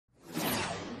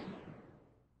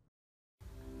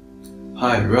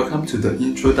Hi, welcome to the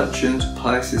Introduction to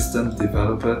PI System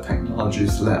Developer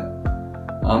Technologies Lab.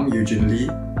 I'm Eugene Lee,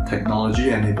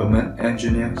 Technology Enablement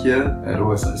Engineer here at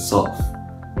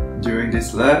OSIsoft. During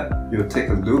this lab, you'll take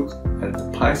a look at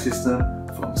the PI system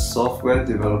from a software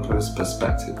developer's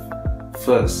perspective.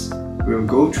 First, we'll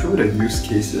go through the use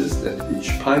cases that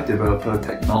each PI developer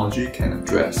technology can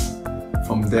address.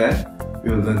 From there,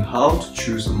 we'll learn how to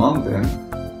choose among them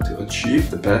to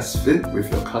achieve the best fit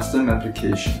with your custom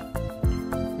application.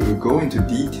 We will go into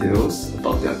details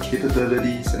about their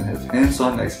capabilities and have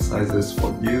hands-on exercises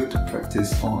for you to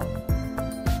practice on.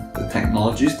 The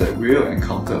technologies that we'll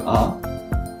encounter are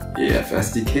AF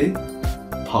SDK,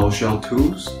 PowerShell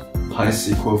tools,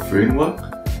 PySQL framework,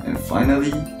 and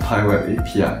finally PI Web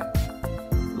API.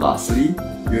 Lastly,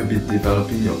 we'll be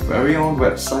developing your very own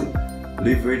website,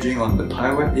 leveraging on the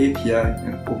PI Web API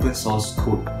and open source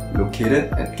code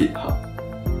located at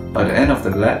GitHub. By the end of the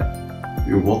lab,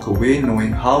 you'll walk away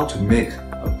knowing how to make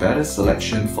a better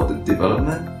selection for the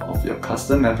development of your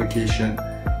custom application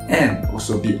and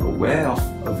also be aware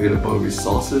of available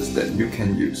resources that you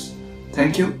can use.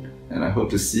 Thank you, and I hope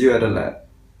to see you at the lab.